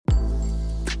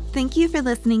Thank you for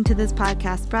listening to this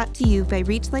podcast brought to you by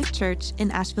Reach Life Church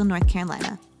in Asheville, North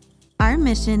Carolina. Our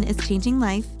mission is changing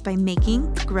life by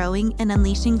making, growing, and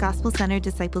unleashing gospel-centered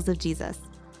disciples of Jesus.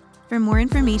 For more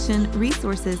information,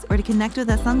 resources, or to connect with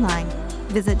us online,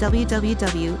 visit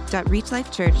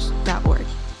www.reachlifechurch.org.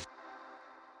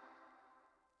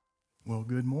 Well,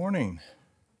 good morning.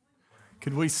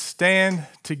 Could we stand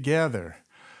together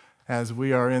as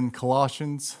we are in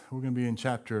Colossians? We're going to be in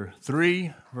chapter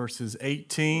 3, verses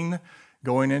 18,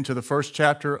 going into the first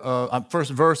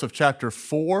verse of chapter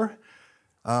 4.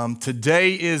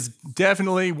 Today is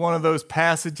definitely one of those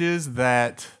passages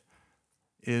that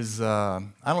is, I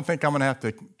don't think I'm going to have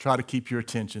to try to keep your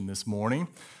attention this morning.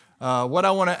 What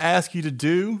I want to ask you to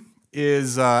do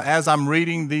is, as I'm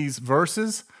reading these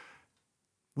verses,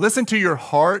 listen to your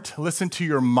heart, listen to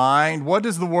your mind. What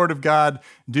does the Word of God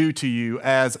do to you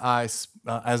as I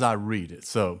read it?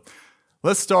 So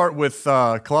let's start with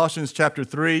Colossians chapter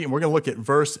 3, and we're going to look at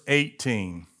verse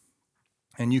 18.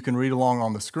 And you can read along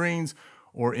on the screens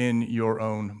or in your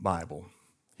own Bible.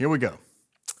 Here we go.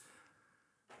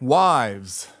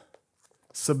 Wives,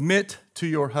 submit to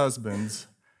your husbands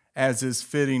as is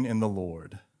fitting in the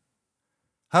Lord.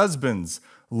 Husbands,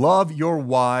 love your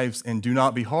wives and do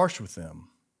not be harsh with them.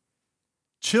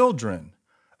 Children,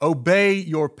 obey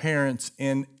your parents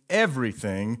in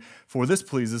everything, for this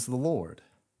pleases the Lord.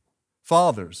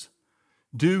 Fathers,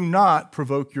 do not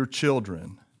provoke your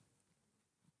children.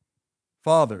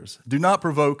 Fathers, do not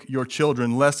provoke your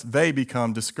children, lest they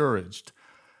become discouraged.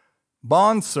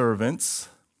 Bondservants,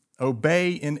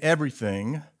 obey in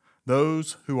everything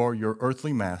those who are your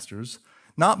earthly masters,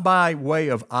 not by way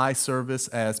of eye service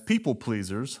as people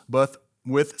pleasers, but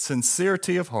with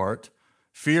sincerity of heart,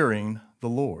 fearing the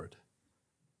Lord.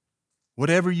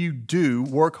 Whatever you do,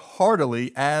 work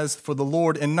heartily as for the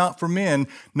Lord and not for men,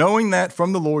 knowing that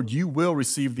from the Lord you will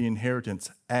receive the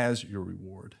inheritance as your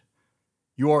reward.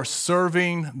 You are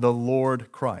serving the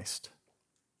Lord Christ.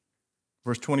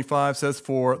 Verse 25 says,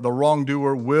 for the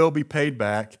wrongdoer will be paid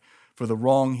back for the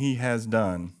wrong he has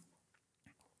done,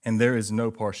 and there is no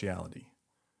partiality.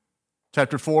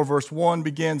 Chapter 4, verse 1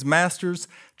 begins, Masters,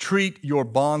 treat your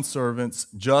bondservants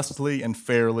justly and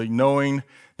fairly, knowing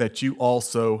that you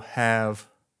also have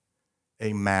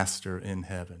a master in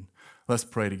heaven. Let's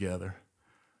pray together.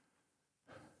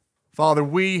 Father,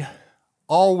 we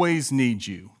always need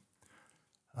you.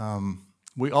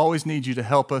 We always need you to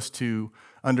help us to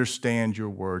understand your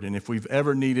word. And if we've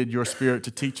ever needed your Spirit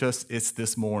to teach us, it's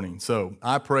this morning. So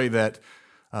I pray that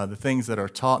the things that are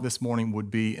taught this morning would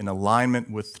be in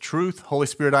alignment with truth. Holy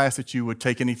Spirit, I ask that you would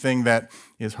take anything that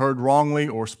is heard wrongly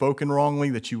or spoken wrongly,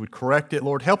 that you would correct it.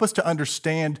 Lord, help us to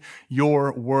understand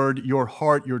your word, your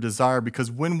heart, your desire,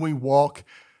 because when we walk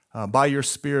by your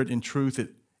Spirit in truth,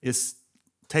 it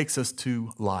takes us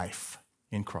to life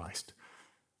in Christ.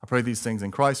 I pray these things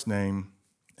in Christ's name,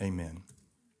 amen.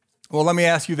 Well, let me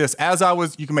ask you this.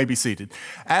 You can maybe be seated.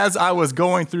 As I was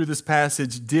going through this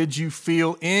passage, did you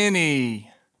feel any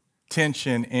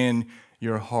tension in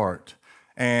your heart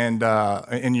and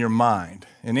in your mind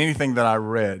in anything that I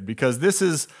read? Because this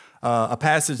is a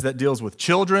passage that deals with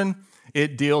children.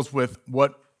 It deals with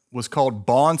what was called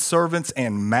bondservants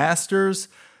and masters,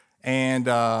 and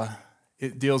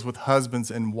it deals with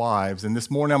husbands and wives. And this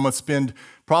morning I'm going to spend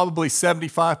probably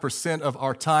 75% of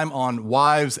our time on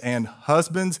wives and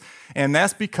husbands, and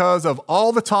that's because of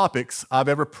all the topics I've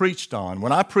ever preached on.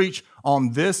 When I preach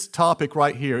on this topic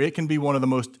right here, it can be one of the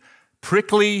most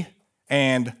prickly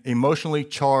and emotionally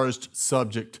charged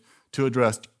subject to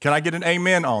address. Can I get an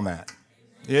amen on that?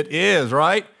 It is,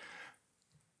 right?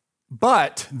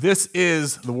 But this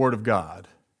is the Word of God.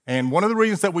 And one of the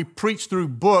reasons that we preach through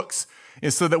books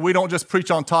is so that we don't just preach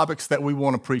on topics that we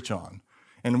want to preach on.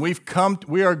 And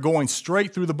we are going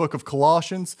straight through the book of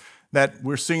Colossians, that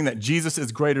we're seeing that Jesus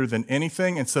is greater than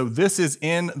anything. And so this is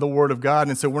in the Word of God.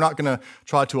 And so we're not going to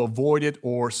try to avoid it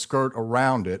or skirt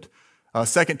around it.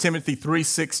 2 Timothy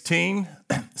 3:16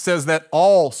 says that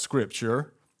all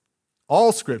Scripture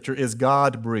is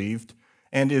God-breathed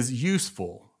and is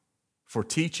useful for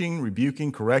teaching,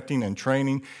 rebuking, correcting, and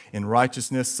training in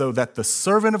righteousness, so that the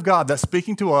servant of God that's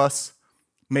speaking to us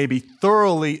may be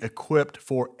thoroughly equipped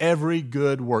for every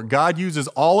good work. God uses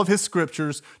all of his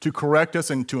scriptures to correct us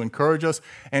and to encourage us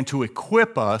and to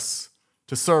equip us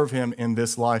to serve him in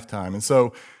this lifetime. And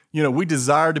so, we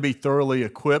desire to be thoroughly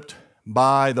equipped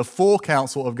by the full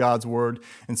counsel of God's word.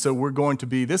 And so we're going to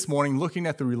be this morning looking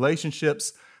at the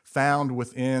relationships found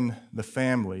within the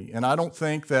family. And I don't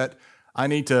think that I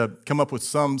need to come up with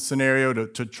some scenario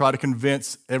to try to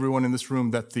convince everyone in this room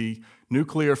that the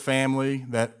nuclear family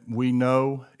that we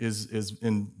know is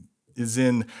in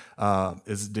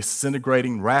is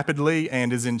disintegrating rapidly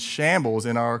and is in shambles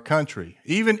in our country,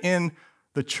 even in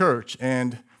the church.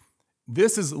 And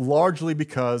this is largely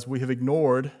because we have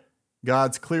ignored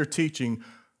God's clear teaching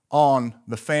on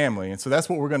the family. And so that's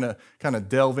what we're going to kind of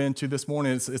delve into this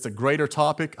morning. It's a greater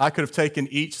topic. I could have taken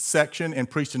each section and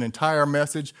preached an entire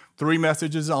message, 3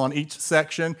 messages on each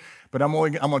section, but I'm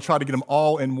going to try to get them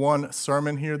all in one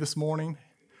sermon here this morning.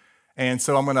 And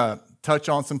so I'm going to touch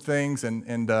on some things,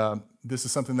 and this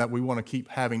is something that we want to keep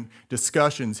having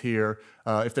discussions here.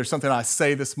 If there's something I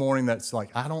say this morning that's like,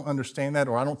 I don't understand that,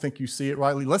 or I don't think you see it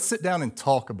rightly, let's sit down and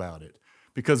talk about it.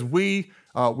 Because we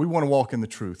want to walk in the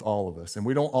truth, all of us, and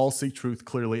we don't all see truth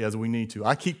clearly as we need to.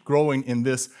 I keep growing in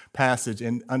this passage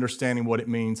and understanding what it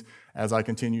means as I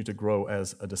continue to grow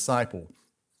as a disciple.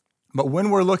 But when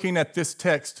we're looking at this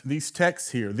text, these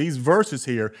texts here, these verses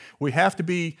here, we have to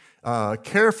be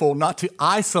careful not to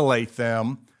isolate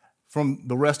them from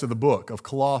the rest of the book of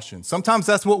Colossians. Sometimes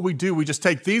that's what we do. We just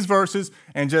take these verses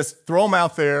and just throw them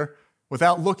out there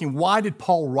without looking. Why did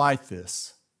Paul write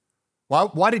this?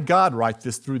 Why did God write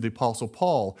this through the Apostle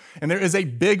Paul? And there is a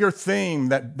bigger theme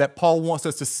that Paul wants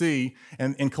us to see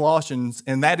in Colossians,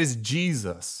 and that is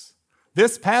Jesus.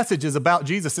 This passage is about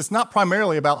Jesus. It's not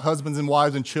primarily about husbands and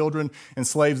wives and children and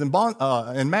slaves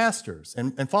and masters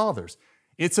and fathers.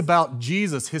 It's about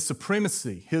Jesus, his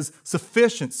supremacy, his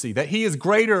sufficiency, that he is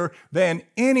greater than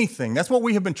anything. That's what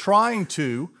we have been trying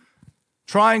to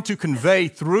convey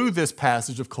through this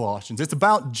passage of Colossians. It's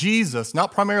about Jesus,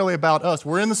 not primarily about us.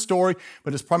 We're in the story,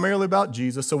 but it's primarily about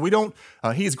Jesus. So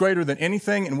he is greater than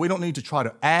anything, and we don't need to try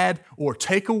to add or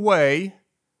take away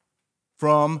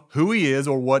from who he is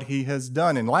or what he has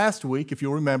done. And last week, if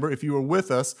you'll remember, if you were with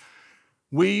us,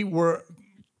 we were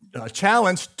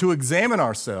challenged to examine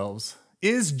ourselves.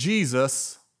 Is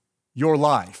Jesus your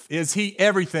life? Is he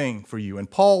everything for you?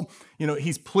 And Paul,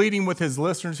 he's pleading with his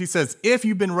listeners. He says, if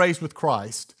you've been raised with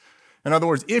Christ, in other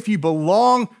words, if you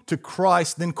belong to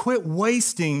Christ, then quit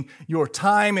wasting your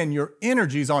time and your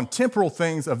energies on temporal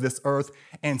things of this earth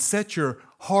and set your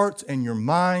hearts and your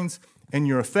minds and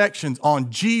your affections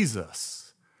on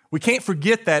Jesus. We can't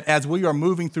forget that as we are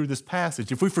moving through this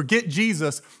passage. If we forget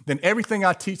Jesus, then everything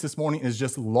I teach this morning is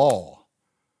just law.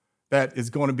 That is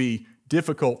going to be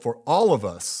difficult for all of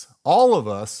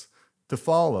us to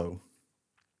follow.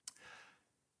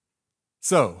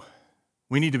 So,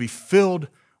 we need to be filled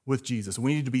with Jesus.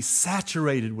 We need to be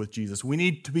saturated with Jesus. We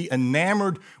need to be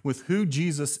enamored with who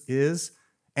Jesus is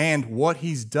and what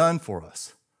he's done for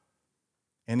us.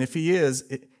 And if he is,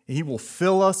 he will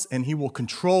fill us and he will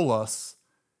control us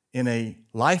in a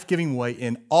life-giving way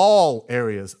in all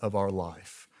areas of our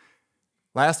life.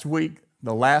 Last week,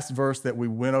 the last verse that we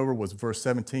went over was verse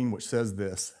 17, which says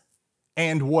this,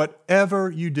 and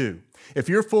whatever you do. If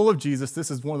you're full of Jesus,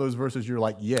 this is one of those verses you're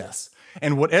like, yes.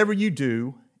 And whatever you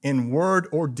do, in word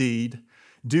or deed,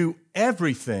 do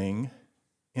everything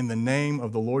in the name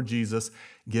of the Lord Jesus,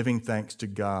 giving thanks to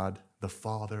God the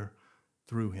Father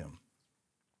through him.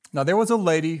 Now, there was a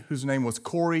lady whose name was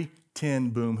Corrie ten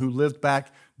Boom who lived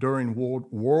back during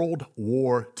World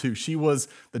War II. She was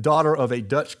the daughter of a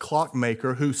Dutch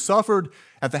clockmaker who suffered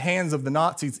at the hands of the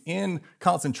Nazis in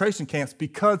concentration camps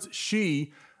because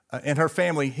she and her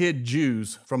family hid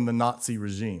Jews from the Nazi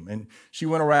regime. And she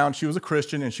went around, she was a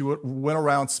Christian, and she went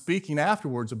around speaking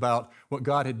afterwards about what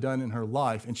God had done in her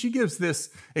life. And she gives this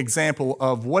example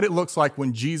of what it looks like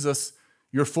when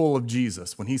you're full of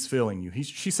Jesus, when he's filling you.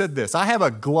 She said this, I have a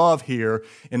glove here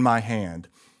in my hand.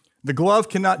 The glove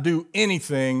cannot do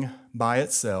anything by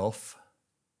itself,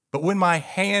 but when my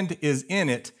hand is in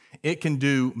it, it can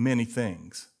do many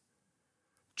things.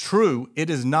 True,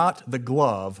 it is not the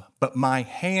glove, but my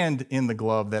hand in the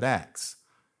glove that acts.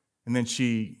 And then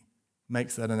she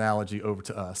makes that analogy over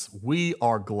to us. We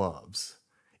are gloves.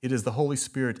 It is the Holy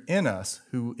Spirit in us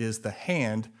who is the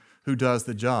hand who does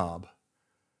the job.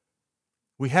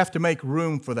 We have to make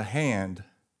room for the hand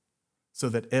so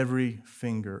that every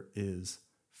finger is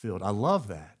filled. I love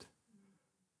that.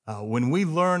 When we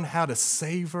learn how to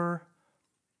savor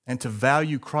and to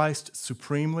value Christ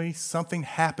supremely, something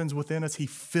happens within us. He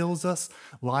fills us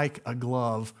like a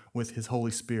glove with his Holy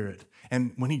Spirit.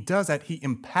 And when he does that, he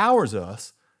empowers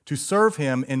us to serve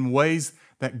him in ways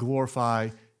that glorify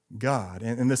God.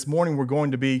 And this morning, we're going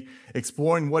to be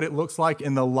exploring what it looks like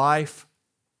in the life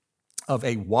of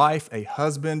a wife, a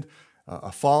husband,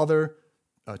 a father,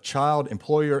 a child,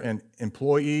 employer, and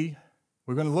employee.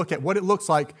 We're going to look at what it looks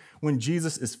like when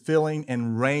Jesus is filling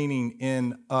and reigning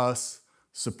in us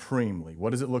supremely. What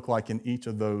does it look like in each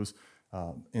of those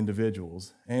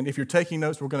individuals. And if you're taking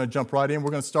notes, we're going to jump right in.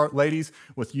 We're going to start, ladies,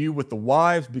 with the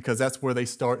wives, because that's where they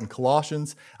start in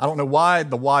Colossians. I don't know why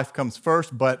the wife comes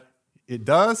first, but it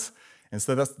does. And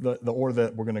so that's the order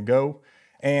that we're going to go.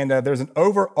 And there's an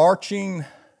overarching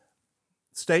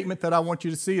statement that I want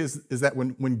you to see is that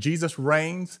when Jesus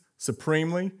reigns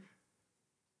supremely,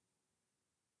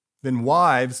 then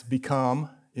wives become,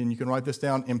 and you can write this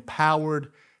down,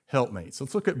 empowered helpmates. So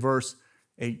let's look at verse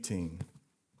 18.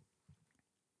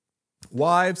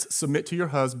 Wives, submit to your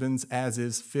husbands as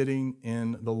is fitting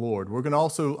in the Lord. I'm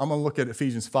going to look at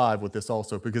Ephesians 5 with this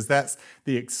also, because that's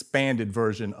the expanded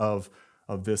version of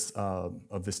this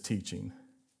teaching.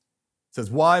 It says,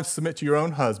 wives, submit to your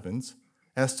own husbands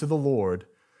as to the Lord,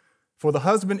 for the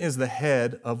husband is the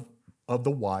head of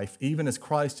the wife, even as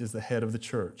Christ is the head of the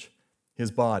church,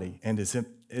 his body, and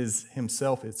is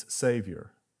himself its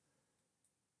Savior.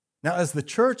 Now, as the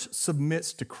church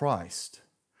submits to Christ,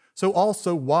 so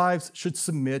also wives should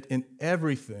submit in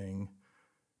everything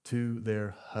to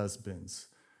their husbands.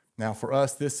 Now, for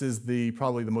us, this is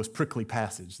probably the most prickly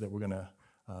passage that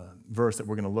verse that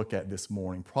we're going to look at this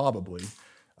morning, probably.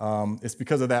 It's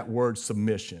because of that word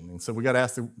submission. And so we got to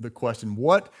ask the question,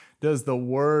 what does the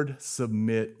word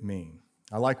submit mean?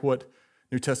 I like what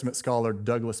New Testament scholar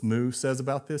Douglas Moo says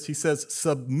about this. He says,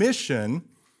 submission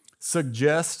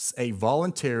suggests a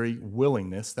voluntary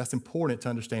willingness, that's important to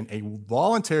understand, a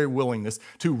voluntary willingness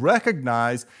to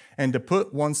recognize and to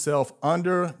put oneself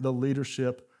under the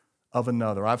leadership of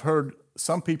another. I've heard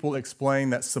some people explain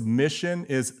that submission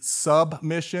is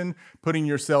submission, putting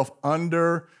yourself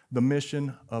under the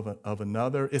mission of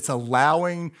another. It's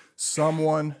allowing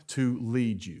someone to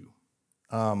lead you.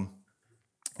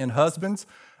 And husbands,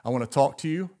 I want to talk to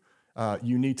you.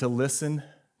 You need to listen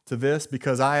to this,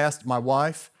 because I asked my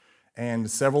wife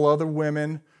and several other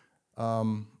women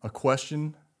a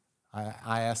question.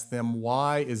 I asked them,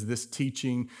 why is this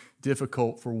teaching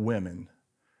difficult for women?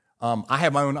 I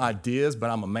have my own ideas, but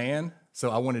I'm a man, so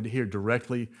I wanted to hear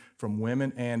directly from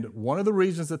women. And one of the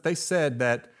reasons that they said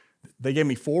that, they gave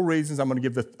me 4 reasons. I'm going to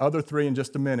give the other 3 in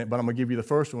just a minute, but I'm going to give you the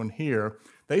first one here.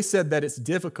 They said that it's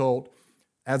difficult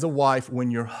as a wife when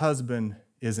your husband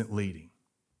isn't leading.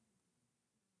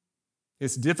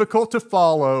 It's difficult to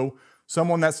follow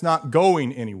someone that's not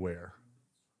going anywhere.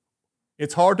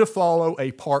 It's hard to follow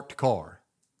a parked car,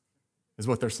 is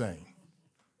what they're saying.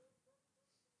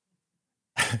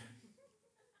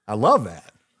 I love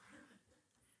that.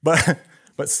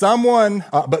 But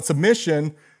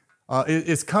submission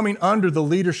is coming under the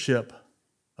leadership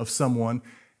of someone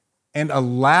and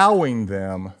allowing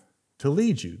them to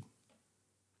lead you.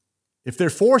 If they're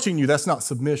forcing you, that's not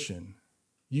submission.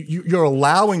 You're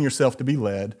allowing yourself to be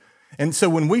led. And so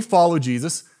when we follow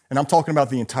Jesus, and I'm talking about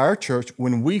the entire church,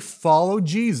 when we follow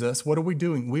Jesus, what are we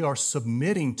doing? We are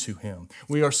submitting to him.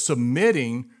 We are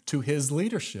submitting to his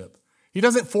leadership. He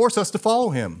doesn't force us to follow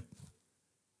him.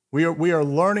 We are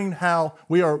learning how,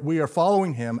 we are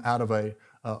following him out of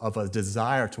a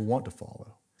desire to want to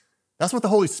follow. That's what the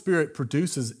Holy Spirit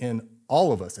produces in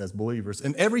all of us as believers.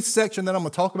 And every section that I'm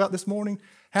going to talk about this morning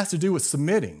has to do with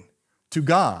submitting to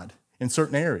God in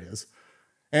certain areas.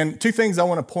 And 2 things I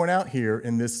want to point out here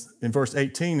in verse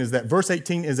 18 is that verse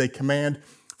 18 is a command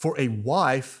for a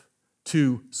wife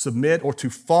to submit or to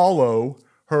follow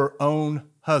her own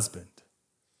husband.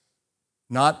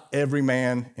 Not every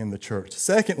man in the church.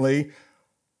 Secondly,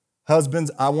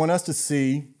 husbands, I want us to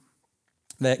see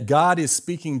that God is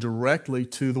speaking directly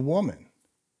to the woman.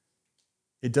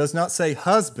 It does not say,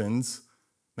 husbands,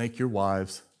 make your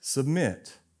wives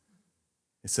submit.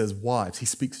 It says, wives. He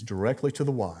speaks directly to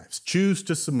the wives. Choose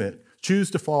to submit.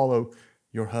 Choose to follow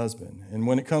your husband. And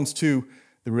when it comes to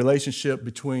the relationship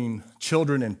between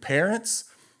children and parents,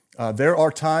 there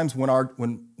are times when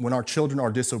our children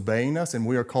are disobeying us, and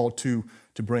we are called to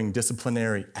bring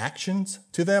disciplinary actions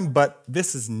to them. But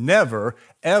this is never,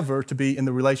 ever to be in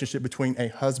the relationship between a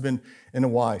husband and a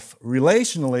wife.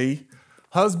 Relationally,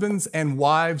 husbands and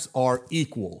wives are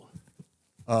equal.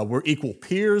 We're equal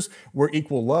peers. We're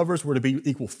equal lovers. We're to be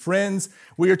equal friends.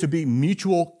 We are to be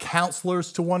mutual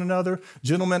counselors to one another.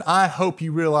 Gentlemen, I hope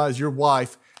you realize your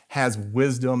wife has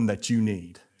wisdom that you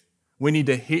need. We need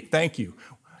to thank you.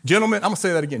 Gentlemen, I'm going to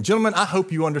say that again. Gentlemen, I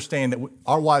hope you understand that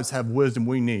our wives have wisdom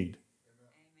we need.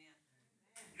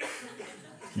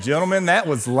 Gentlemen, that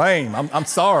was lame. I'm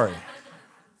sorry.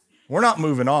 We're not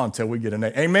moving on until we get an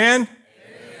amen? Amen?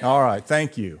 All right,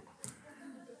 thank you.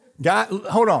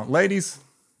 Hold on, ladies.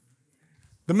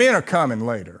 The men are coming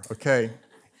later, okay?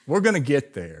 We're going to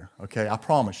get there, okay? I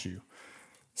promise you.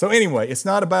 So anyway, it's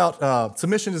not about,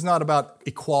 submission is not about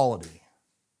equality.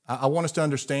 I want us to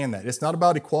understand that. It's not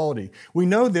about equality. We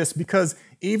know this because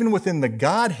even within the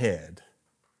Godhead,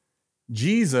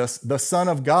 Jesus, the Son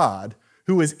of God,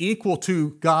 who is equal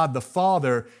to God the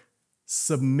Father,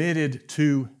 submitted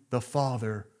to the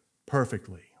Father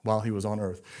perfectly while he was on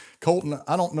earth. Colton,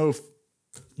 I don't know if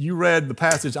you read the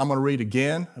passage I'm going to read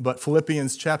again, but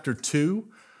Philippians chapter 2,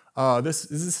 this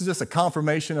is just a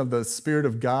confirmation of the Spirit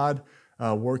of God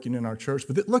working in our church.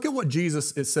 But look at what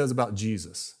it says about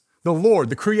Jesus. The Lord,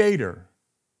 the Creator,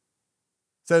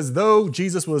 says, though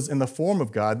Jesus was in the form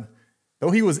of God,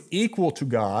 though he was equal to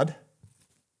God,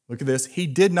 look at this, he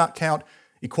did not count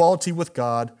equality with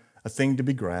God a thing to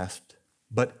be grasped,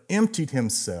 but emptied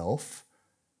himself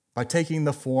by taking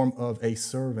the form of a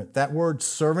servant. That word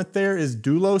servant there is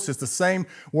doulos. It's the same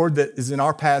word that is in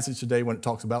our passage today when it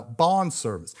talks about bond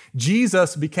servants.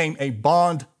 Jesus became a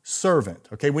bond servant.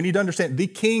 Okay, we need to understand the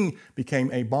king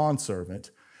became a bond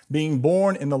servant, being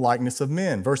born in the likeness of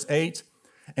men. Verse 8,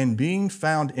 and being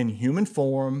found in human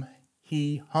form,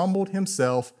 he humbled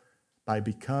himself by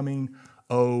becoming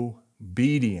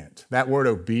obedient. That word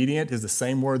obedient is the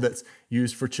same word that's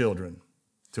used for children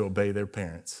to obey their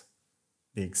parents.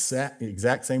 The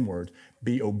exact same word.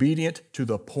 Be obedient to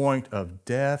the point of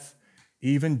death,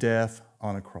 even death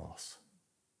on a cross.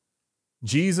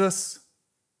 Jesus,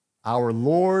 our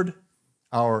Lord,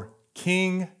 our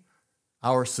King,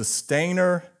 our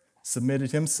sustainer,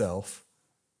 submitted himself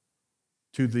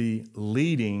to the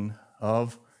leading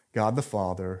of God the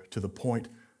Father to the point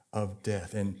of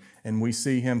death. And we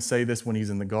see him say this when he's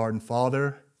in the garden,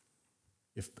 Father,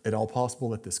 if at all possible,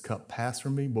 let this cup pass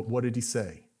from me. But what did he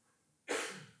say?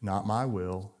 Not my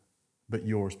will, but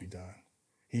yours be done.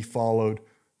 He followed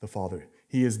the Father.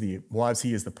 Wives,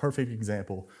 he is the perfect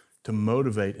example to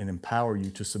motivate and empower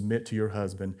you to submit to your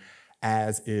husband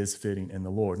as is fitting in the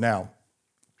Lord. Now,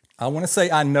 I want to say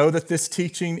I know that this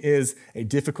teaching is a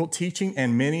difficult teaching,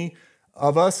 and many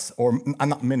of us,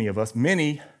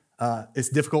 it's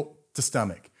difficult to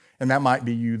stomach. And that might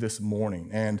be you this morning.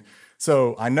 And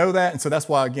so I know that, and so that's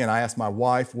why, again, I asked my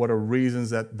wife what are reasons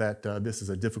that this is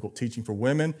a difficult teaching for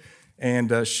women.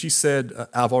 And she said,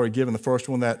 I've already given the first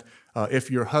one, that if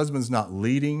your husband's not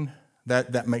leading,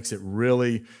 that makes it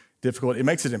really difficult. It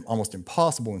makes it almost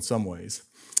impossible in some ways.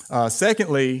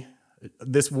 Secondly,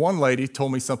 this one lady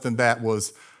told me something that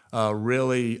was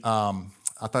really,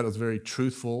 I thought it was very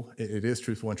truthful. It is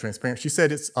truthful and transparent. She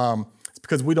said it's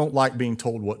because we don't like being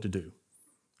told what to do.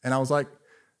 And I was like,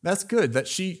 that's good that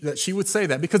she would say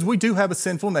that, because we do have a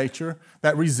sinful nature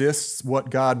that resists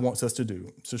what God wants us to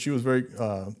do. So she was very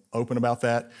open about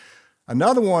that.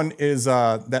 Another one is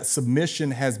that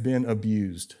submission has been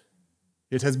abused.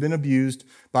 It has been abused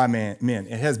by men.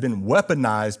 It has been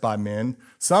weaponized by men,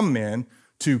 some men,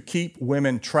 to keep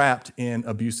women trapped in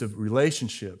abusive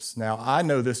relationships. Now, I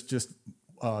know this just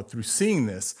through seeing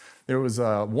this. There was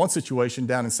one situation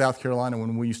down in South Carolina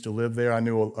when we used to live there. I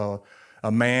knew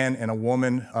a man and a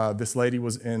woman. This lady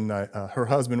was her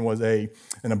husband was an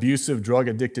abusive,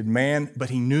 drug-addicted man, but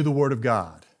he knew the Word of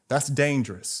God. That's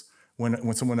dangerous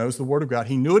when someone knows the Word of God.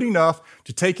 He knew it enough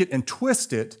to take it and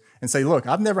twist it and say, look,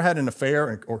 I've never had an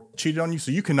affair or cheated on you,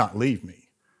 so you cannot leave me.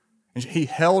 And he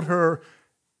held her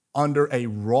under a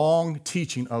wrong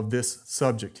teaching of this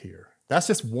subject here. That's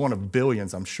just one of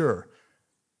billions, I'm sure.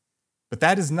 But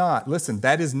that is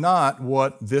not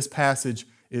what this passage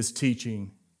is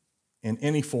teaching in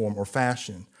any form or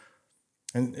fashion.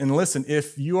 And listen,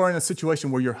 if you are in a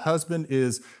situation where your husband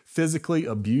is physically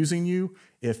abusing you,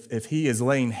 if he is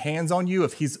laying hands on you,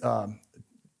 if he's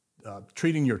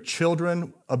treating your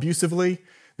children abusively,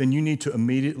 then you need to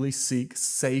immediately seek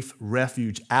safe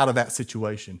refuge out of that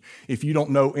situation. If you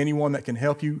don't know anyone that can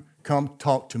help you, come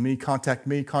talk to me, contact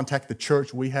the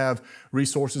church. We have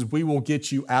resources. We will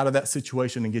get you out of that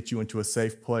situation and get you into a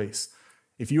safe place.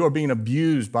 If you are being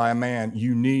abused by a man,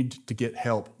 you need to get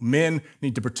help. Men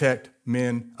need to protect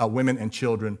women and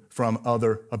children from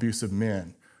other abusive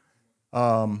men.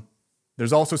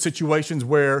 There's also situations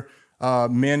where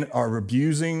men are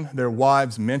abusing their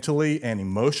wives mentally and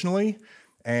emotionally.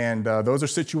 And those are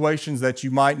situations that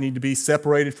you might need to be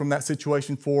separated from that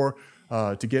situation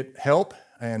to get help.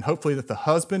 And hopefully that the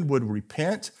husband would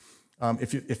repent.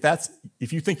 If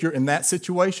you think you're in that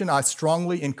situation, I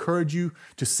strongly encourage you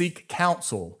to seek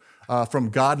counsel from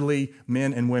godly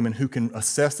men and women who can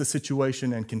assess the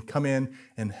situation and can come in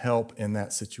and help in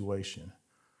that situation.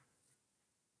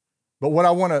 But what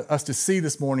I want us to see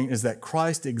this morning is that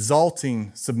Christ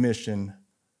exalting submission,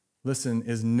 listen,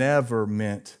 is never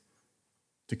meant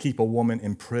to keep a woman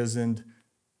imprisoned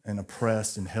and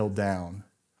oppressed and held down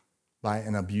by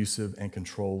an abusive and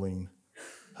controlling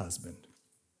husband.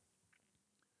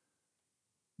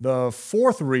 The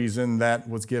fourth reason that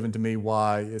was given to me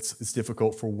why it's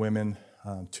difficult for women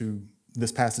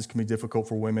this passage can be difficult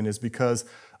for women is because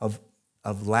of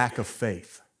lack of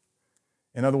faith.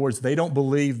 In other words, they don't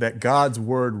believe that God's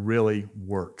word really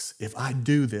works. If I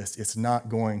do this, it's not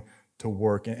going to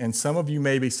work. And some of you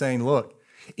may be saying, look,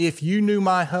 if you knew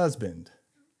my husband,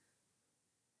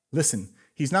 listen,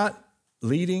 he's not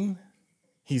leading,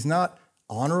 he's not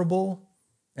honorable,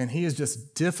 and he is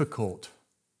just difficult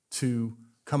to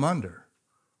come under.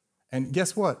 And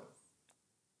guess what?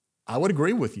 I would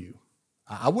agree with you.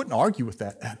 I wouldn't argue with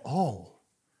that at all.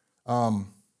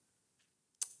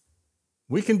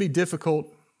 We can be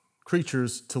difficult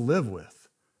creatures to live with,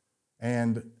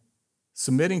 and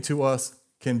submitting to us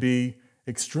can be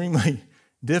extremely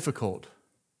difficult.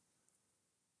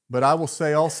 But I will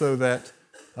say also that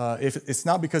if it's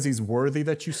not because he's worthy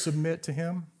that you submit to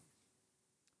him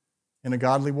in a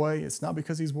godly way, it's not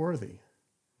because he's worthy.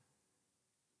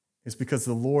 It's because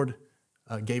the Lord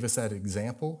gave us that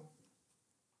example,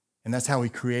 and that's how he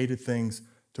created things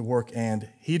to work. And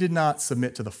he did not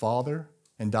submit to the Father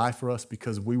and die for us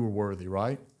because we were worthy,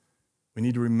 right? We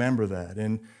need to remember that.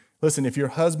 And listen, if your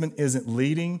husband isn't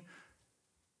leading,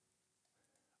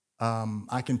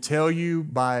 I can tell you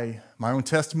by my own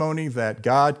testimony that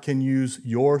God can use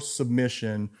your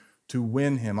submission to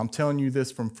win him. I'm telling you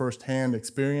this from firsthand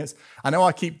experience. I know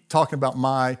I keep talking about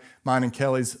mine and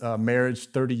Kelly's marriage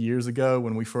 30 years ago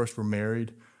when we first were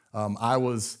married. I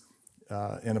was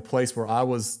in a place where I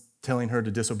was telling her to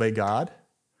disobey God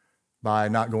by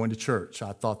not going to church.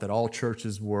 I thought that all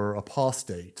churches were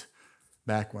apostate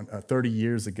back 30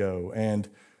 years ago. And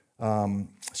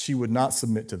she would not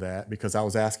submit to that because I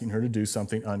was asking her to do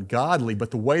something ungodly.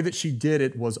 But the way that she did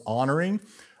it was honoring.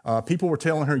 People were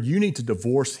telling her, you need to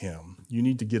divorce him. You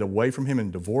need to get away from him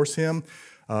and divorce him.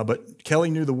 But Kelly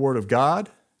knew the word of God.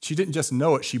 She didn't just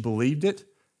know it, she believed it,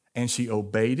 and she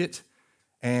obeyed it.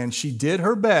 And she did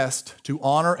her best to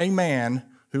honor a man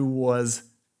who was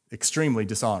extremely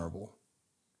dishonorable.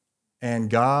 And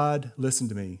God, listen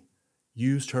to me,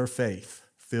 used her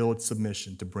faith-filled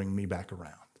submission to bring me back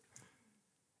around.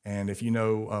 And if you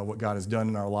know what God has done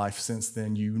in our life since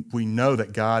then, we know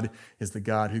that God is the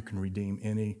God who can redeem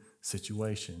any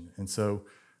situation. And so,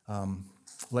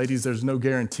 ladies, there's no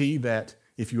guarantee that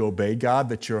if you obey God,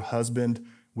 that your husband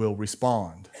will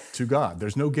respond to God.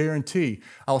 There's no guarantee.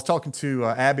 I was talking to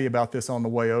Abby about this on the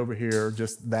way over here,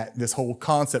 just this whole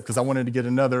concept, because I wanted to get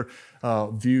another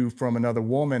view from another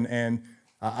woman. And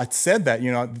I said that,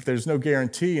 there's no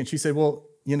guarantee. And she said, well,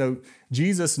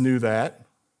 Jesus knew that.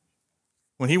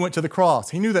 When he went to the cross,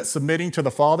 he knew that submitting to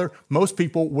the Father, most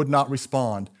people would not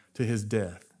respond to his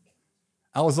death.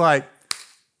 I was like,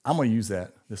 I'm going to use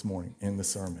that this morning in the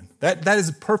sermon. That is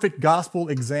a perfect gospel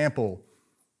example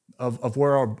of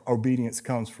where our obedience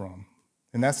comes from.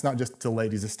 And that's not just to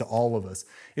ladies, it's to all of us.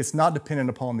 It's not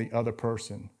dependent upon the other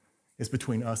person. It's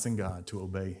between us and God to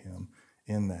obey him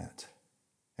in that.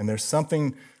 And there's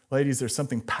something, ladies, there's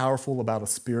something powerful about a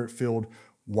spirit-filled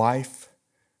wife.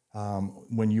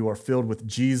 When you are filled with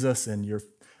Jesus and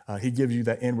he gives you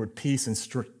that inward peace and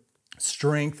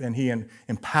strength, and he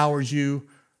empowers you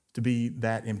to be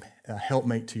that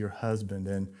helpmate to your husband.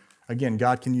 And again,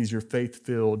 God can use your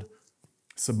faith-filled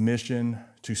submission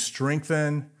to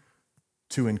strengthen,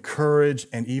 to encourage,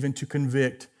 and even to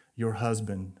convict your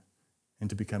husband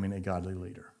into becoming a godly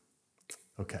leader.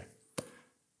 Okay.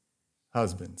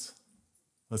 Husbands,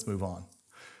 let's move on.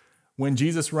 When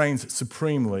Jesus reigns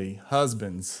supremely,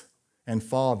 husbands and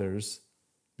fathers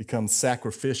become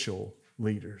sacrificial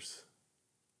leaders.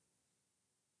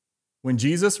 When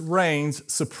Jesus reigns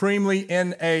supremely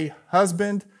in a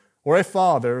husband or a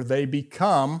father, they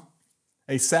become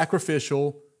a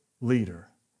sacrificial leader.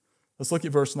 Let's look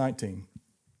at verse 19.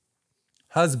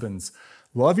 Husbands,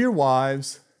 love your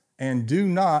wives and do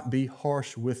not be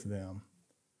harsh with them.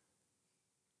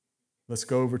 Let's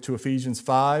go over to Ephesians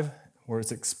 5. Where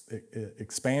it's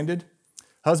expanded.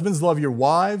 Husbands, love your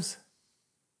wives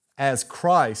as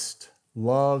Christ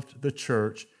loved the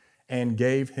church and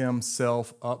gave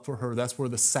himself up for her. That's where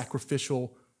the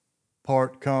sacrificial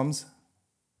part comes.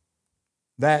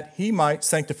 That he might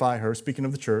sanctify her, speaking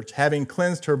of the church, having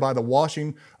cleansed her by the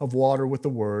washing of water with the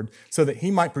word, so that he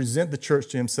might present the church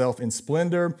to himself in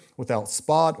splendor, without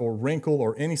spot or wrinkle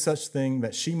or any such thing,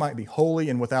 that she might be holy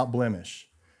and without blemish.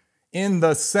 In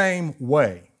the same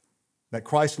way that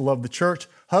Christ loved the church,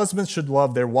 husbands should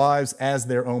love their wives as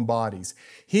their own bodies.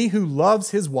 He who loves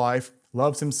his wife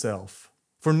loves himself.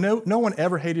 For no one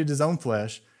ever hated his own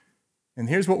flesh. And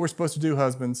here's what we're supposed to do,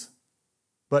 husbands,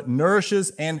 but nourishes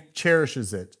and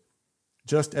cherishes it,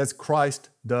 just as Christ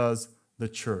does the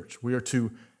church. We are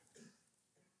to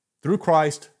through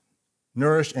Christ,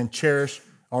 nourish and cherish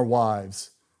our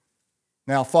wives.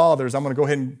 Now, fathers, I'm going to go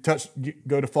ahead and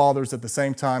go to fathers at the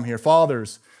same time here.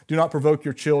 Fathers, do not provoke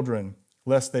your children,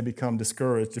 lest they become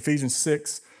discouraged. Ephesians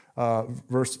 6,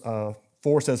 verse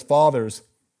 4 says, Fathers,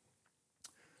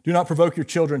 do not provoke your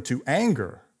children to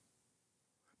anger,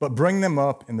 but bring them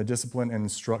up in the discipline and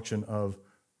instruction of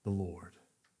the Lord.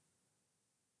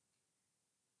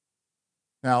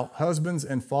 Now, husbands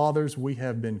and fathers, we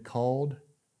have been called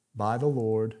by the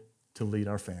Lord to lead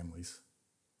our families.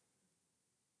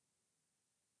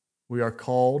 We are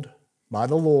called by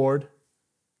the Lord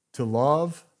to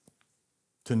love,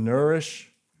 to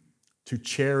nourish, to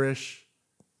cherish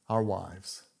our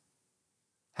wives.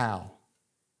 How?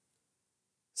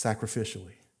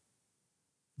 Sacrificially.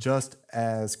 Just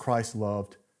as Christ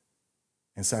loved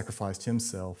and sacrificed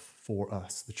himself for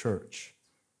us, the church.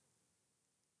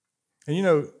 And you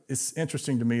know, it's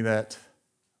interesting to me that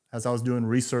as I was doing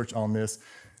research on this,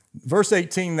 verse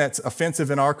 18 that's offensive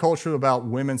in our culture about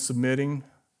women submitting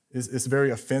is very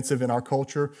offensive in our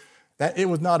culture. That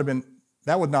would not have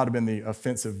been the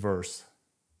offensive verse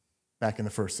back in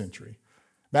the first century.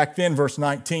 Back then, verse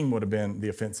 19 would have been the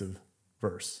offensive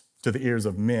verse to the ears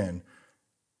of men.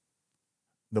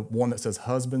 The one that says,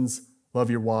 Husbands,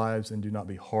 love your wives and do not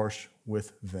be harsh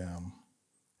with them.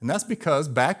 And that's because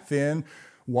back then,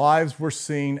 wives were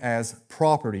seen as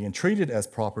property and treated as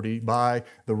property by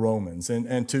the Romans.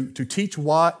 And to teach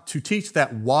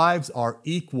that wives are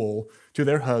equal to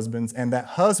their husbands and that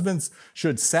husbands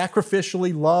should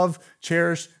sacrificially love,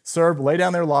 cherish, serve, lay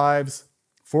down their lives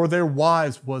for their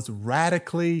wives was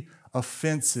radically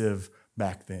offensive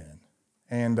back then.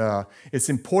 And it's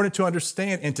important to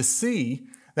understand and to see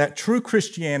that true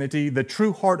Christianity, the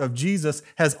true heart of Jesus,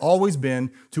 has always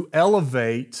been to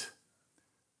elevate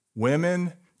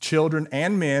women, children,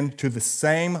 and men to the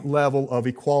same level of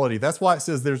equality. That's why it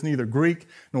says there's neither Greek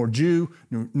nor Jew,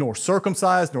 nor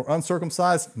circumcised nor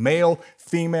uncircumcised, male,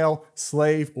 female,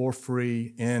 slave, or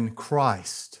free in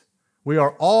Christ. We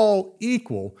are all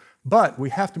equal, but we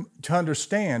have to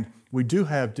understand we do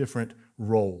have different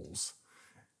roles.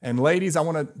 And ladies, I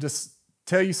want to just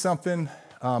tell you something.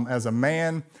 As a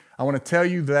man, I want to tell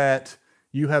you that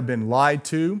you have been lied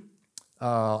to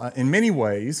in many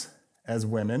ways as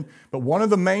women, but one of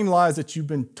the main lies that you've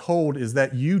been told is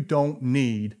that you don't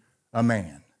need a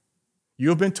man. You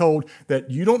have been told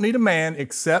that you don't need a man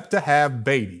except to have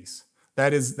babies.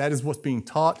 That is what's being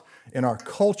taught in our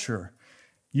culture.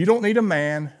 You don't need a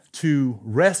man to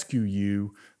rescue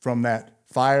you from that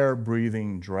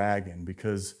fire-breathing dragon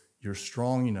because you're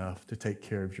strong enough to take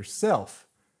care of yourself.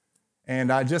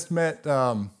 And I just met,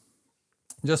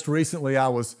 just recently I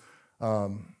was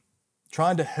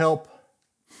trying to help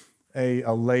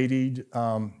a lady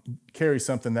carry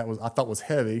something that I thought was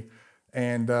heavy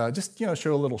and just,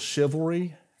 show a little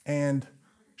chivalry. And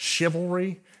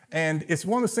it's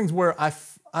one of those things where I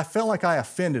felt like I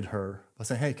offended her by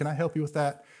saying, hey, can I help you with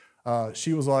that?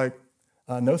 She was like,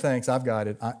 no thanks, I've got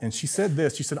it. And she said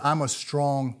this, she said, I'm a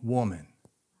strong woman.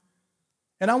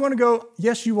 And I want to go,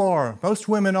 yes, you are. Most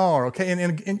women are, okay?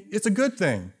 And it's a good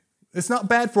thing. It's not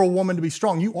bad for a woman to be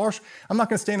strong. You are. I'm not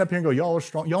going to stand up here and go, y'all are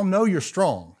strong. Y'all know you're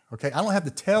strong, okay? I don't have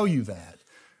to tell you that.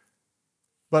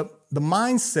 But the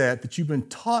mindset that you've been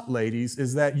taught, ladies,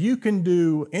 is that you can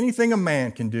do anything a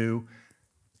man can do,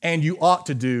 and you ought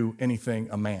to do anything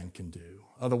a man can do.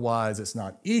 Otherwise, it's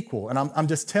not equal. And I'm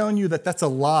just telling you that that's a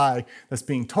lie that's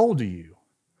being told to you.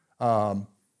 And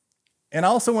I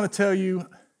also want to tell you,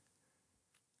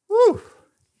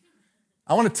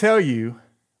 I want to tell you,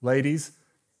 ladies,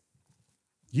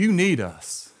 you need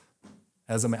us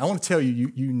as a man. I want to tell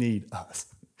you, you need us.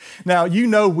 Now, you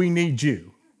know we need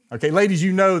you. Okay, ladies,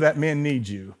 you know that men need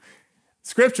you.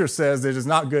 Scripture says that it is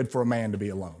not good for a man to be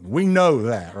alone. We know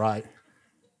that, right?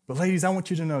 But ladies, I want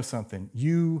you to know something.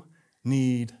 You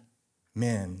need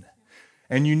men.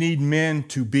 And you need men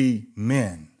to be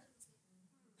men.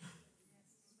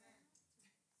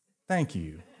 Thank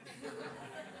you.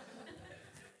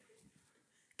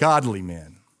 Godly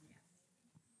men.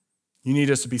 You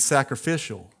need us to be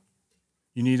sacrificial.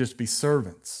 You need us to be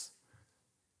servants.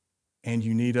 And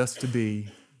you need us to be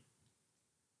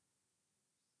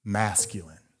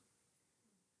masculine.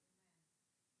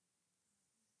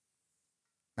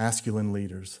 Masculine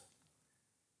leaders.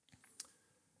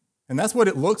 And that's what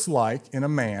it looks like in a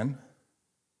man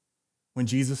when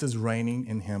Jesus is reigning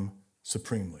in him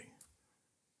supremely.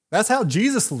 That's how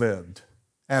Jesus lived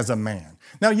as a man.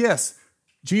 Now, yes,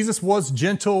 Jesus was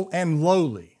gentle and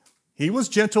lowly. He was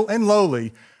gentle and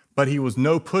lowly, but he was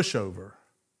no pushover.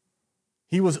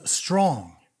 He was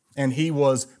strong and he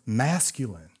was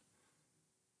masculine.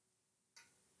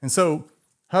 And so,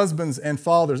 husbands and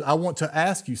fathers, I want to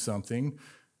ask you something.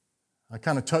 I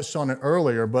kind of touched on it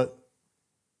earlier, but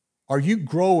are you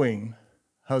growing,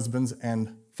 husbands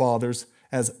and fathers,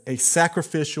 as a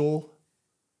sacrificial,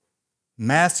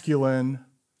 masculine,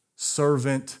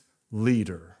 servant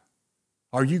leader?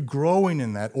 Are you growing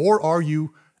in that, or are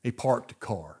you a parked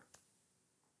car?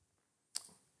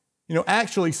 You know,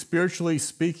 actually, spiritually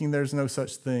speaking, there's no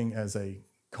such thing as a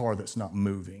car that's not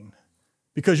moving,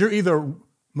 because you're either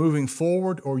moving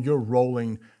forward or you're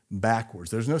rolling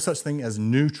backwards. There's no such thing as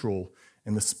neutral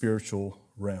in the spiritual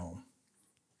realm.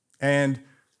 And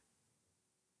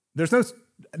there's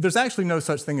actually no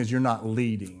such thing as you're not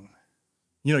leading.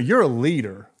 You know, you're a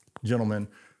leader, gentlemen,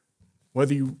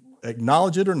 whether you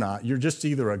acknowledge it or not. You're just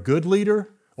either a good leader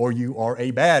or you are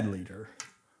a bad leader.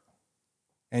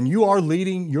 And you are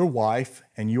leading your wife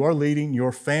and you are leading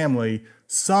your family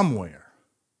somewhere.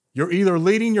 You're either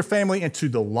leading your family into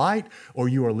the light or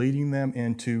you are leading them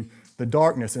into the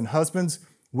darkness. And husbands,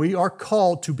 we are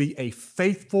called to be a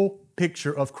faithful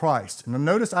picture of Christ. And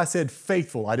notice I said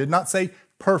faithful. I did not say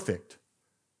perfect.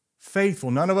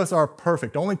 Faithful. None of us are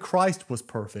perfect. Only Christ was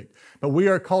perfect. But we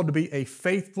are called to be a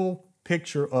faithful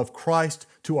picture of Christ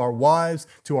to our wives,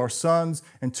 to our sons,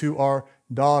 and to our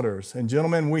daughters. And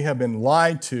gentlemen, we have been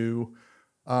lied to.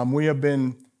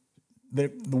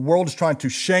 The world is trying to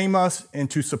shame us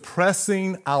into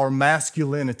suppressing our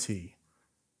masculinity.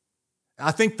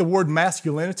 I think the word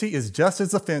masculinity is just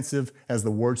as offensive as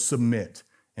the word submit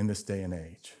in this day and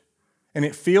age. And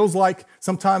it feels like,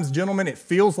 sometimes, gentlemen, it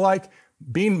feels like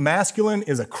being masculine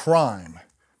is a crime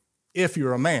if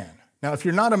you're a man. Now, if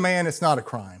you're not a man, it's not a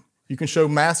crime. You can show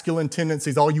masculine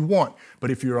tendencies all you want.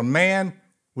 But if you're a man,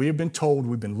 we have been told,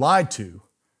 we've been lied to,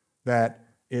 that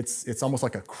it's almost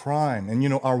like a crime. And you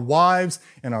know, our wives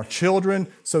and our children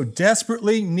so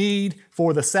desperately need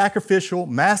for the sacrificial,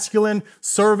 masculine,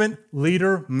 servant,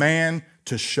 leader, man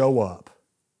to show up.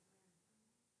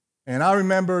 And I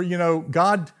remember, you know,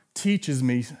 God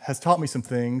has taught me some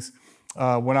things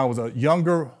when I was a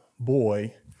younger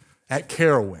boy at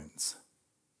Carowinds.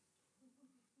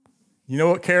 You know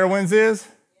what Carowinds is?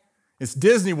 It's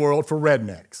Disney World for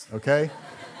rednecks, okay?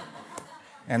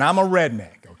 And I'm a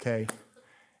redneck, okay?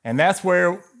 And that's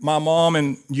where my mom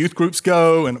and youth groups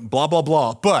go and blah, blah,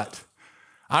 blah. But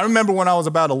I remember when I was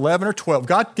about 11 or 12,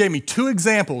 God gave me 2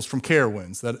 examples from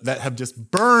Carowinds that have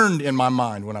just burned in my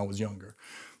mind when I was younger.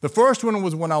 The first one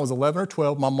was when I was 11 or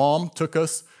 12. My mom took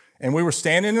us, and we were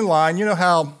standing in line. You know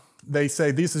how they say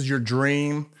this is your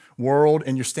dream world,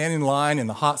 and you're standing in line in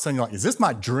the hot sun. You're like, is this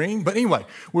my dream? But anyway,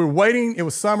 we were waiting. It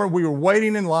was summer. We were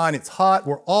waiting in line. It's hot.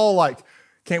 We're all like,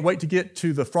 can't wait to get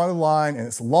to the front of the line, and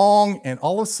it's long. And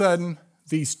all of a sudden,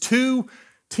 these 2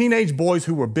 teenage boys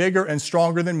who were bigger and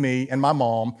stronger than me and my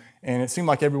mom, and it seemed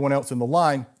like everyone else in the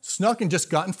line, snuck and just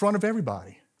got in front of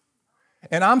everybody.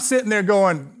 And I'm sitting there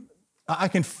going, I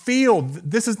can feel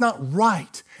this is not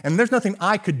right, and there's nothing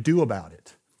I could do about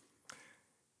it.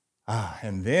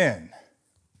 And then,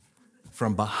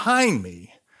 from behind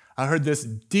me, I heard this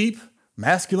deep,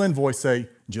 masculine voice say,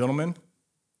 "Gentlemen,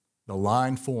 the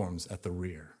line forms at the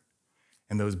rear."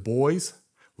 And those boys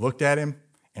looked at him,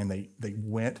 and they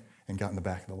went and got in the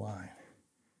back of the line.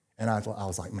 And I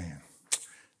was like, man,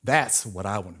 that's what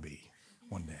I want to be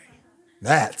one day.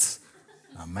 That's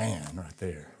a man right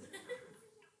there.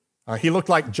 He looked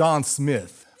like John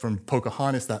Smith from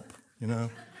Pocahontas,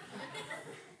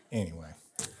 Anyway.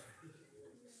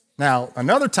 Now,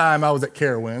 another time I was at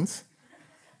Carowinds.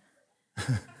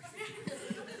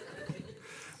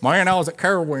 I was at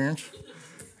Carowinds,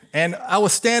 and I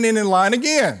was standing in line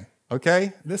again,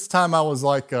 okay? This time I was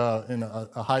like in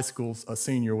a high school, a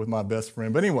senior with my best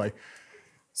friend. But anyway,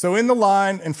 so in the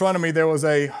line in front of me, there was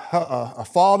a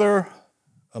father,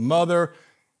 a mother,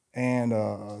 and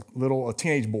a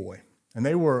teenage boy. And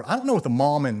they were, I don't know what the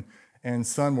mom and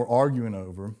son were arguing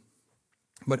over,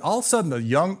 but all of a sudden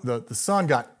the son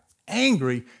got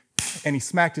angry and he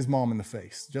smacked his mom in the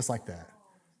face, just like that.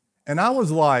 And I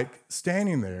was like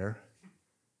standing there,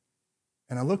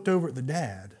 and I looked over at the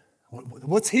dad.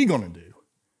 What's he going to do?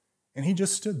 And he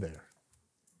just stood there.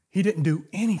 He didn't do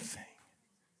anything.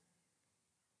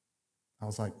 I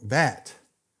was like, that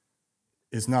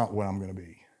is not what I'm going to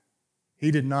be. He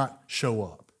did not show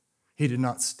up. He did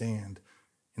not stand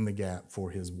in the gap for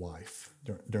his wife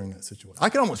during that situation. I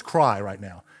can almost cry right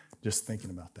now just thinking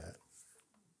about that.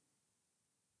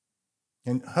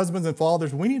 And husbands and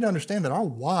fathers, we need to understand that our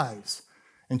wives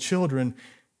and children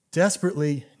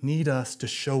desperately need us to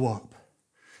show up.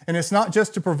 And it's not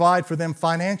just to provide for them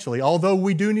financially, although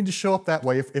we do need to show up that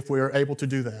way if we are able to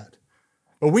do that.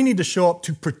 But we need to show up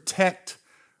to protect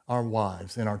our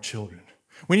wives and our children.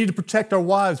 We need to protect our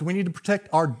wives. We need to protect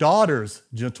our daughters,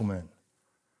 gentlemen.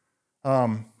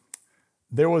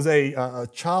 There was a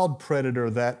child predator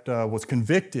that was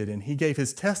convicted, and he gave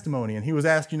his testimony, and he was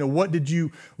asked, what did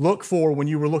you look for when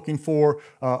you were looking for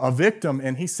a victim?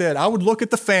 And he said, I would look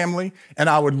at the family, and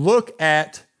I would look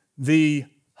at the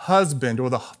husband or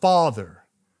the father.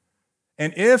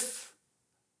 And if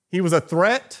he was a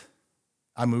threat,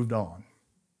 I moved on.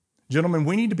 Gentlemen,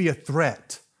 we need to be a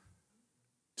threat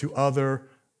to other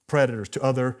predators, to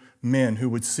other men who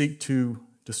would seek to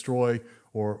destroy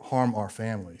or harm our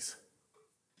families.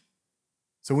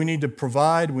 So we need to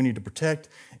provide, we need to protect,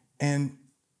 and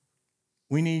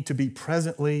we need to be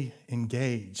presently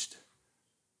engaged,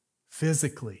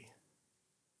 physically,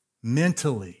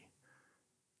 mentally,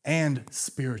 and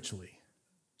spiritually,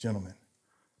 gentlemen.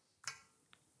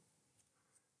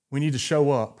 We need to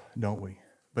show up, don't we?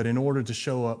 But in order to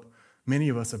show up, many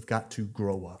of us have got to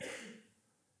grow up.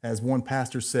 As one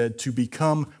pastor said, to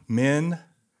become men,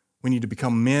 we need to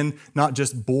become men, not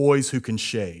just boys who can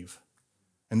shave.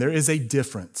 And there is a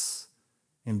difference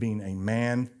in being a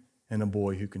man and a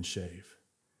boy who can shave.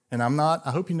 And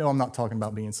I hope you know I'm not talking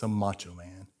about being some macho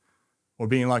man or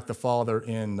being like the father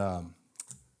in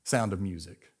Sound of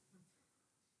Music.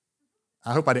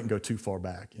 I hope I didn't go too far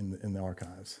back in the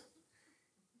archives.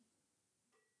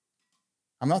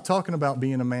 I'm not talking about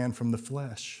being a man from the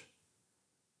flesh.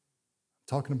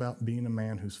 I'm talking about being a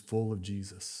man who's full of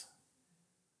Jesus.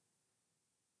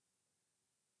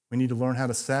 We need to learn how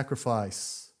to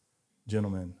sacrifice,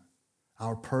 gentlemen,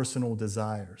 our personal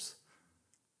desires,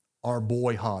 our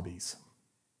boy hobbies.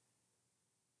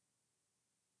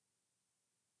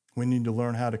 We need to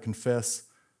learn how to confess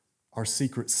our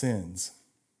secret sins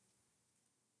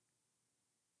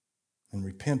and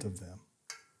repent of them.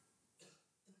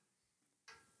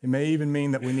 It may even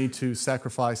mean that we need to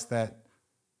sacrifice that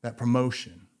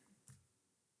promotion,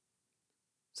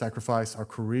 sacrifice our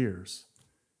careers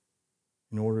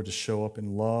in order to show up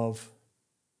in love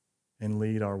and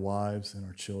lead our wives and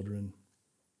our children.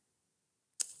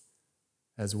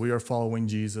 As we are following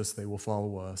Jesus, they will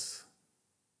follow us.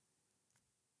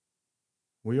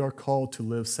 We are called to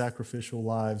live sacrificial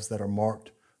lives that are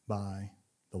marked by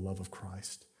the love of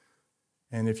Christ.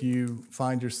 And if you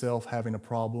find yourself having a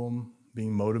problem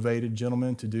being motivated,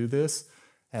 gentlemen, to do this,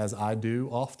 as I do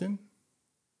often,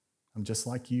 I'm just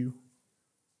like you,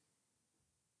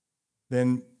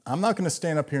 then I'm not going to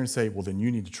stand up here and say, well, then you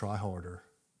need to try harder.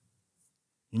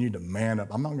 You need to man up.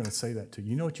 I'm not going to say that to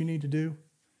you. You know what you need to do?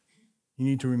 You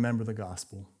need to remember the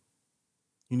gospel.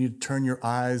 You need to turn your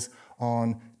eyes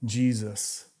on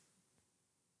Jesus,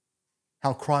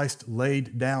 how Christ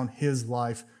laid down his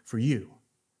life for you.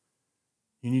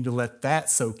 You need to let that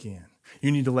soak in.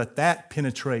 You need to let that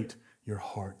penetrate your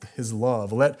heart, his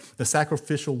love. Let the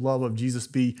sacrificial love of Jesus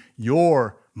be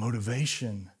your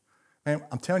motivation. Man,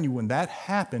 I'm telling you, when that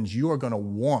happens, you are going to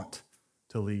want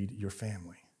to lead your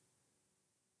family.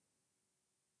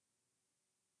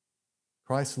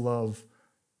 Christ's love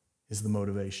is the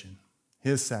motivation,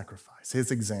 his sacrifice,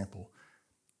 his example,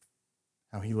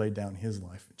 how he laid down his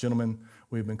life. Gentlemen,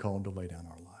 we've been called to lay down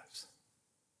our lives.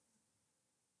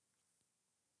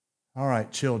 All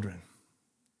right, children.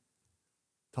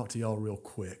 Talk to y'all real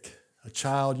quick. A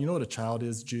child, you know what a child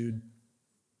is, Jude?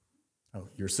 Oh,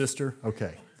 your sister?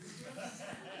 Okay.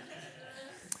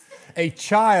 A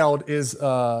child is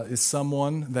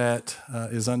someone that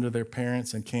is under their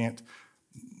parents and can't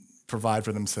provide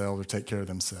for themselves or take care of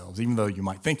themselves, even though you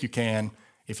might think you can.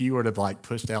 If you were to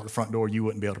pushed out the front door, you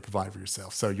wouldn't be able to provide for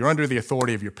yourself. So you're under the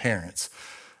authority of your parents.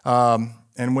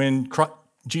 And when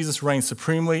Jesus reigns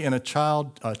supremely in a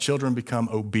child, children become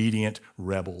obedient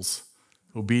rebels.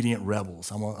 Obedient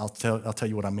rebels. I'll tell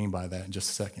you what I mean by that in just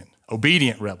a second.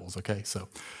 Obedient rebels, okay? So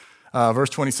verse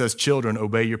 20 says, children,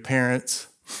 obey your parents.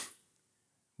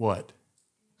 What?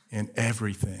 In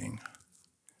everything.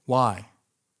 Why?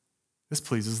 This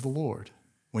pleases the Lord.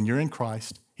 When you're in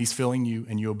Christ, he's filling you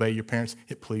and you obey your parents,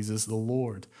 it pleases the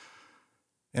Lord.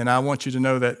 And I want you to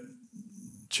know that,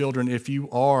 children, if you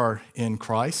are in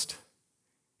Christ,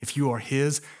 if you are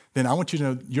his, then I want you to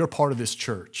know you're part of this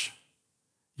church.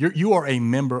 You are a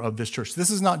member of this church. This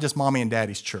is not just mommy and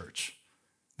daddy's church.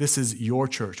 This is your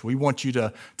church. We want you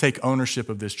to take ownership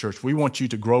of this church. We want you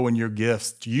to grow in your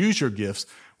gifts, to use your gifts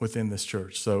within this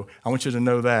church. So I want you to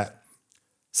know that.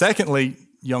 Secondly,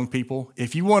 young people,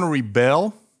 if you want to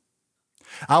rebel,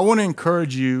 I want to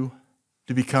encourage you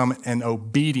to become an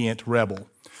obedient rebel.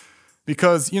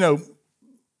 Because, and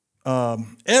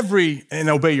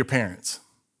obey your parents.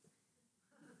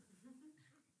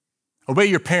 Obey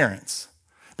your parents.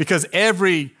 Because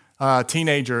every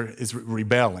teenager is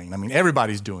rebelling. I mean,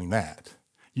 everybody's doing that.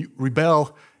 You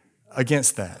rebel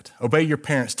against that. Obey your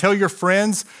parents. Tell your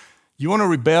friends, you want to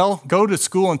rebel? Go to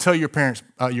school and tell your parents,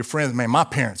 your friends, man, my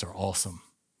parents are awesome.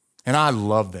 And I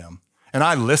love them. And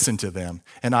I listen to them.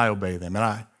 And I obey them.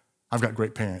 And I've got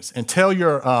great parents. And tell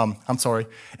your,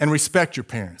 and respect your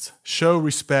parents. Show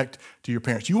respect to your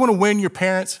parents. You want to win your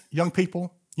parents, young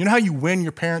people? You know how you win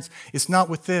your parents? It's not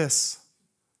with this.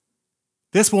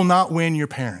 This will not win your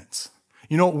parents.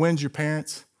 You know what wins your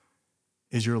parents?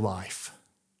 Is your life.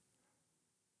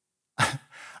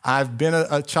 I've been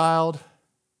a child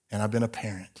and I've been a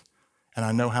parent. And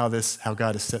I know how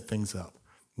God has set things up.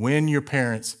 Win your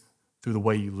parents through the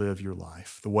way you live your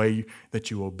life, the way that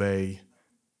you obey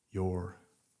your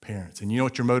parents. And you know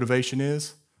what your motivation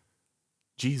is?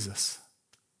 Jesus.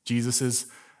 Jesus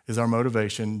is our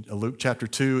motivation. Luke chapter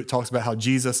 2, it talks about how it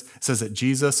says that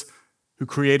Jesus, who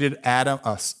created Adam,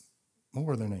 what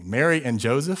were their names? Mary and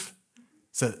Joseph,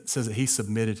 says that he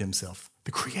submitted himself.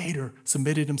 The Creator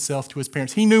submitted himself to his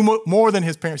parents. He knew more than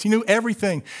his parents. He knew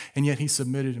everything, and yet he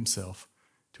submitted himself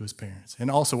to his parents.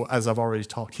 And also, as I've already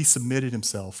talked, he submitted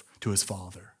himself to his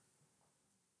Father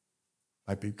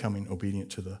by becoming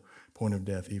obedient to the point of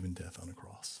death, even death on the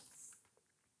cross.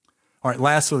 All right,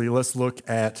 lastly, let's look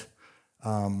at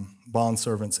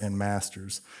bondservants and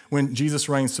masters. When Jesus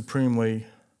reigns supremely,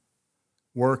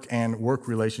 work and work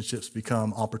relationships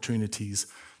become opportunities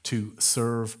to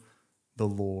serve the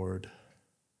Lord.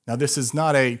 Now, this is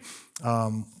not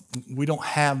we don't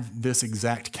have this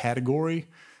exact category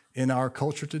in our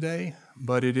culture today,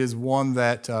 but it is one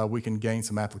that we can gain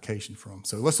some application from.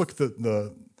 So let's look at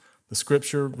the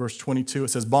scripture, verse 22. It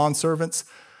says, "Bondservants,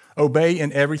 obey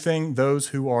in everything those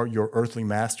who are your earthly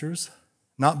masters,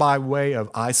 not by way of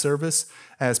eye service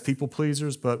as people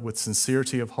pleasers, but with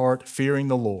sincerity of heart, fearing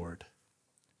the Lord.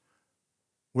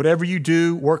 Whatever you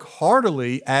do, work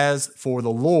heartily as for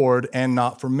the Lord and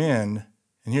not for men."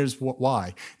 And here's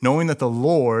why. Knowing that from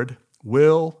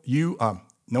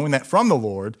the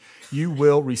Lord, you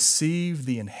will receive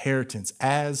the inheritance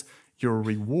as your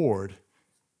reward.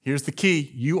 Here's the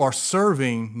key. You are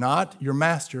serving not your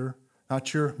master,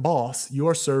 not your boss. You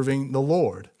are serving the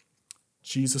Lord,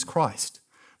 Jesus Christ.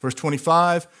 Verse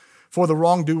 25, "For the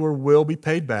wrongdoer will be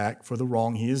paid back for the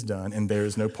wrong he has done, and there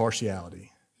is no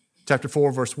partiality." Chapter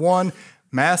 4, verse 1,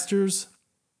 "Masters,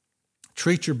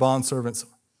 treat your bondservants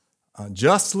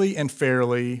justly and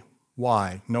fairly."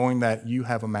 Why? Knowing that you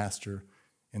have a master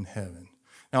in heaven.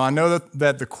 Now, I know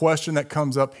that the question that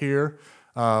comes up here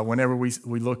whenever we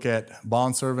look at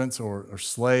bondservants or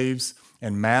slaves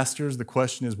and masters, the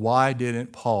question is, why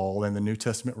didn't Paul and the New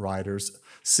Testament writers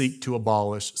seek to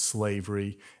abolish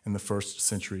slavery in the first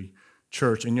century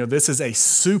church? And this is a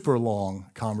super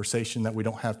long conversation that we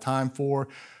don't have time for.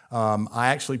 I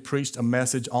actually preached a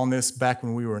message on this back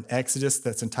when we were in Exodus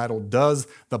that's entitled, "Does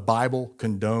the Bible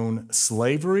Condone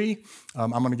Slavery?"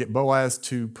 I'm going to get Boaz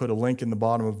to put a link in the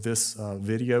bottom of this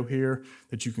video here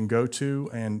that you can go to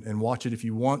and watch it if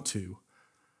you want to.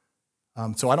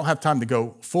 So I don't have time to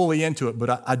go fully into it,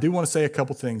 but I do want to say a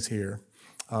couple things here.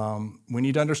 We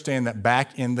need to understand that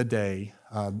back in the day,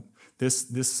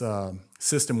 this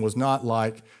system was not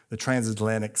like the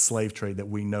transatlantic slave trade that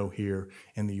we know here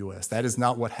in the U.S. That is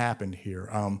not what happened here.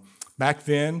 Back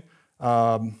then,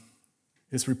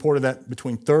 it's reported that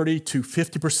between 30 to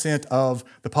 50% of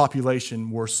the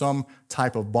population were some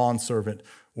type of bondservant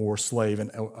or slave and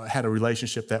had a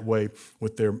relationship that way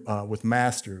with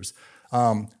masters.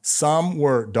 Some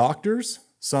were doctors,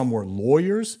 some were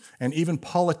lawyers, and even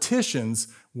politicians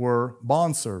were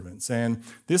bondservants. And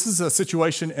this is a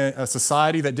situation, a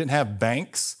society that didn't have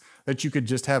banks, that you could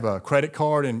just have a credit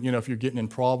card and, if you're getting in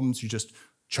problems, you just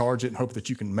charge it and hope that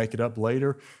you can make it up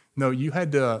later. No, you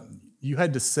had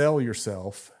to sell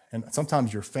yourself and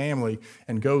sometimes your family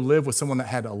and go live with someone that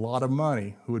had a lot of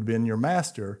money who had been your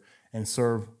master and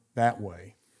serve that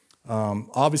way.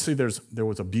 Obviously, there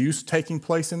was abuse taking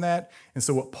place in that. And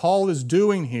so what Paul is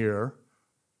doing here,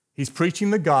 he's preaching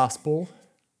the gospel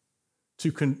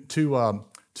to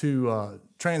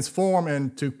transform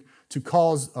and to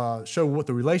show what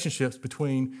the relationships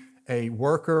between a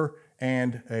worker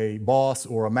and a boss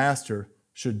or a master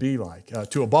should be like.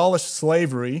 To abolish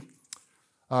slavery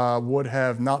would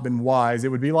have not been wise. It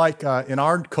would be like in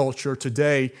our culture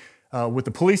today with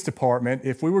the police department.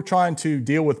 If we were trying to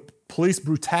deal with police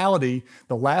brutality,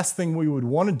 the last thing we would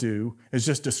want to do is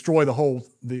just destroy the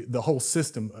whole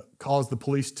system, cause the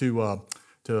police to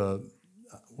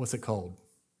what's it called?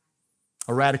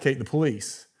 Eradicate the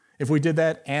police. If we did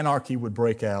that, anarchy would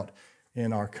break out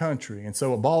in our country. And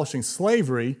so abolishing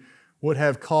slavery would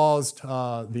have caused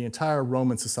the entire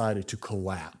Roman society to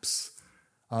collapse.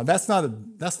 That's not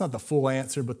the full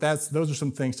answer, but those are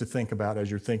some things to think about as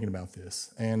you're thinking about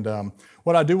this. And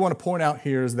what I do want to point out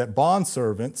here is that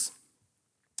bondservants,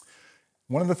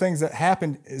 one of the things that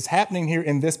is happening here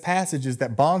in this passage is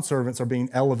that bondservants are being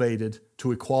elevated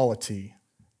to equality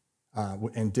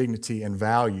and dignity and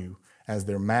value as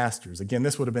their masters. Again,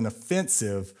 this would have been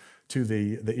offensive to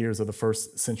the ears of the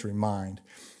first century mind.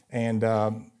 And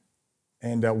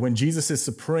when Jesus is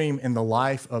supreme in the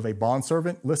life of a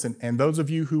bondservant, listen, and those of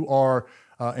you who are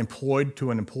employed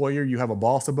to an employer, you have a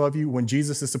boss above you, when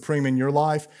Jesus is supreme in your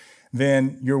life,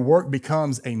 then your work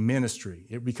becomes a ministry.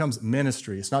 It becomes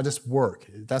ministry. It's not just work.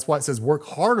 That's why it says work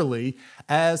heartily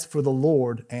as for the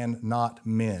Lord and not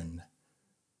men.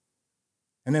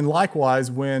 And then likewise,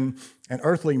 when an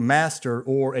earthly master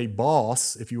or a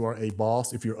boss, if you are a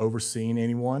boss, if you're overseeing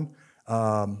anyone,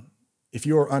 if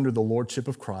you are under the lordship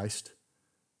of Christ,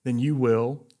 then you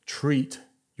will treat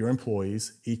your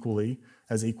employees equally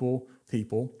as equal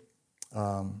people,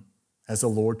 as the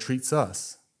Lord treats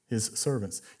us, his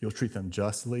servants. You'll treat them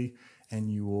justly, and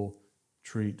you will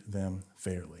treat them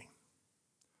fairly.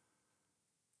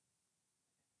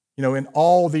 You know, in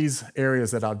all these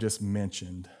areas that I've just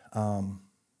mentioned,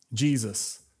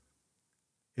 Jesus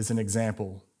is an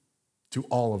example to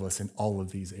all of us in all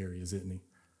of these areas, isn't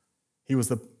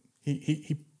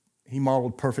he? He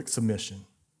modeled perfect submission.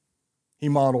 He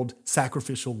modeled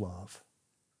sacrificial love.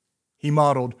 He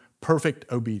modeled perfect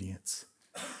obedience.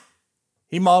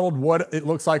 He modeled what it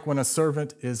looks like when a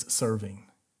servant is serving.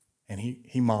 And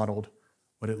he modeled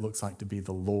what it looks like to be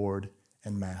the Lord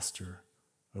and Master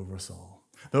over us all.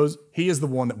 He is the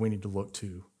one that we need to look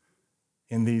to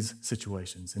in these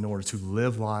situations in order to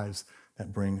live lives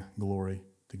that bring glory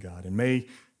to God. And may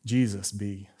Jesus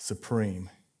be supreme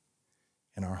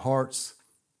in our hearts,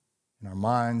 in our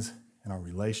minds, in our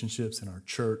relationships, in our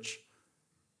church,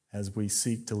 as we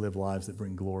seek to live lives that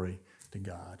bring glory to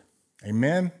God.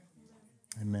 Amen?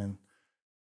 Amen.